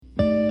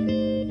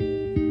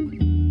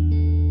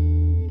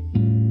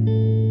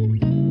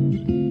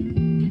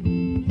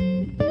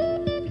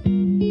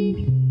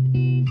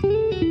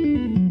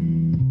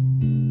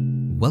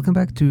welcome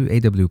back to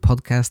AW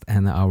Podcast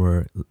and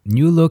our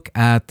new look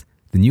at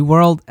the New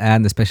World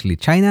and especially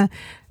China.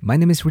 My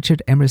name is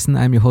Richard Emerson.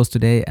 I'm your host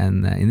today,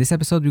 and in this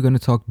episode we're going to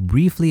talk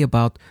briefly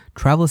about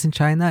travels in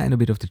China and a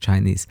bit of the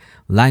Chinese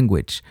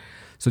language.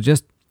 So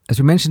just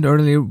as we mentioned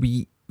earlier,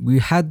 we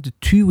had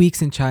 2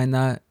 weeks in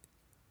China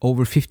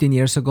over 15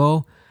 years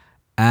ago,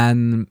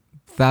 and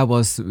that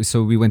was,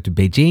 so we went to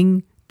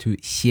Beijing, to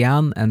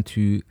Xi'an, and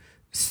to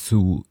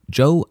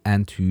Suzhou,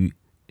 and to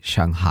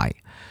Shanghai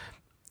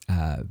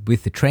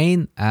with the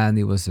train, and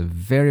it was a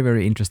very,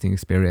 very interesting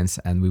experience,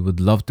 and we would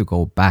love to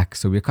go back.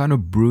 So we're kind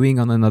of brewing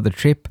on another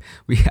trip.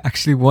 We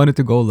actually wanted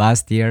to go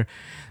last year.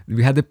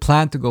 We had a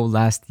plan to go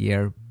last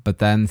year, but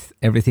then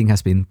everything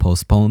has been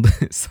postponed.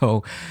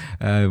 So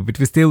but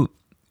we're still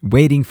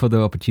waiting for the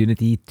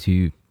opportunity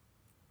to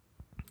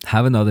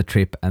have another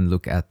trip and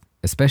look at,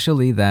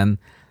 especially then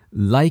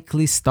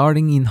likely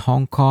starting in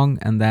Hong Kong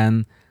and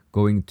then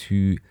going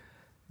to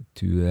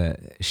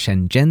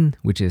Shenzhen,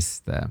 which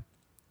is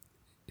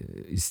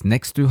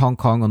next to Hong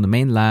Kong on the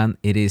mainland.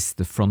 It is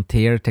the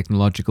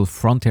technological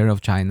frontier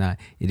of China.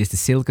 It is the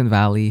Silicon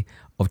Valley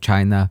of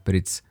China, but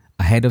it's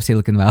ahead of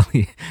Silicon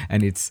Valley,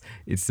 and it's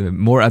a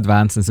more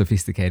advanced and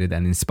sophisticated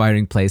and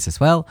inspiring place as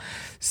well.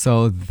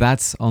 So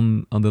that's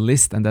on the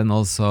list. And then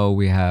also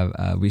we have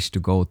wish to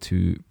go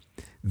to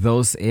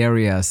those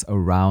areas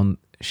around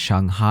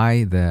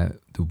Shanghai, the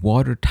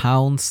water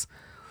towns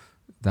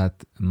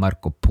that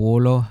Marco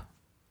Polo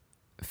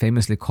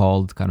famously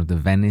called kind of the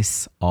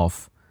Venice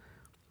of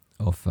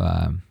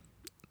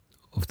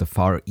the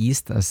Far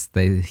East, as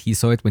he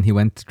saw it when he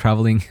went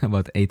traveling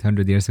about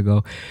 800 years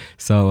ago.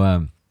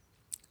 So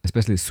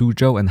especially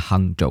Suzhou and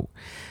Hangzhou,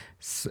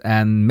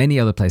 and many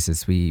other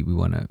places we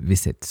want to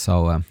visit.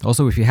 So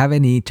also, if you have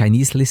any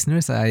Chinese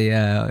listeners,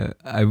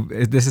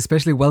 this is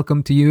especially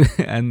welcome to you.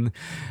 And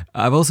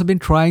I've also been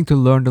trying to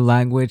learn the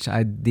language.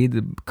 I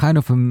did kind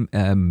of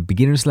a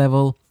beginner's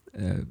level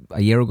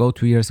a year ago,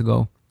 2 years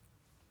ago,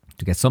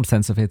 to get some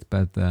sense of it.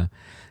 But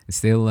it's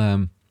still,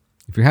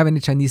 if you have any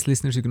Chinese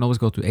listeners, you can always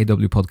go to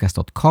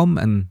awpodcast.com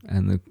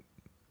and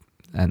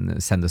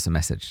send us a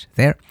message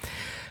there.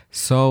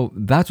 So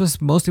that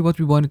was mostly what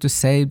we wanted to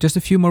say. Just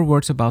a few more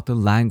words about the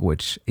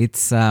language.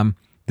 It's the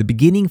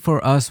beginning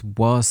for us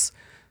was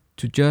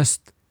to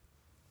just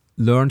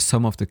learn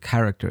some of the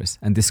characters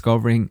and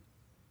discovering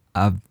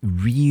a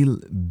real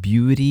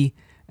beauty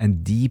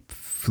and deep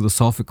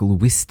philosophical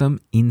wisdom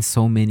in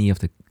so many of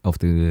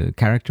the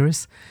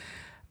characters.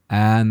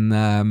 And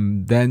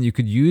then you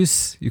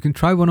can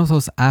try one of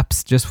those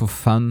apps just for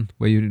fun,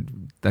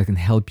 that can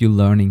help you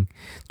learn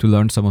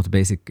some of the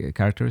basic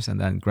characters, and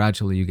then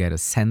gradually you get a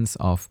sense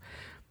of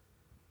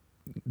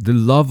the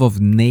love of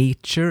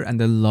nature and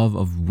the love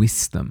of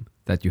wisdom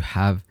that you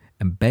have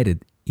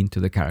embedded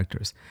into the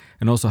characters,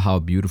 and also how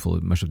beautiful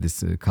much of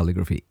this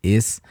calligraphy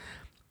is.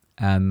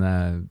 And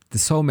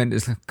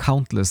there's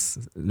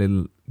countless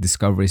little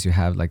discoveries you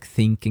have, like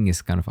thinking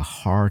is kind of a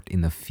heart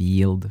in a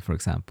field, for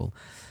example.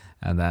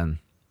 And then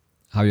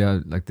how you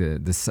have like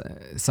the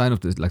sign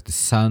of the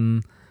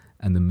sun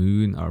and the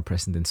moon are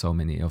present in so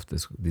many of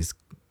these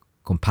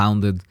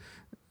compounded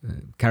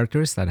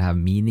characters that have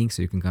meaning.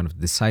 So you can kind of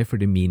decipher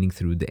the meaning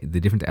through the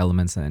different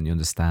elements, and you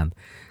understand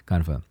kind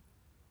of a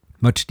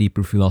much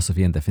deeper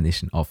philosophy and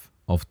definition of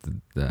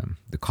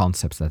the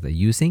concepts that they're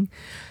using.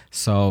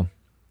 So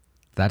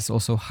that's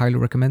also highly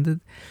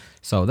recommended.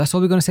 So that's all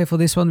we're going to say for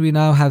this one. We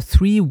now have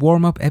 3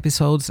 warm-up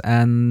episodes,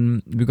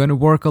 and we're going to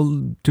work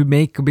to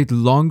make a bit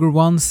longer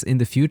ones in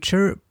the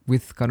future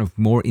with kind of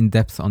more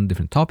in-depth on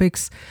different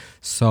topics.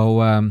 So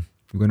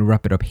we're going to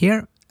wrap it up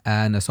here.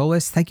 And as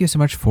always, thank you so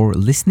much for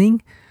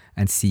listening,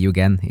 and see you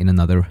again in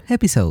another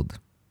episode.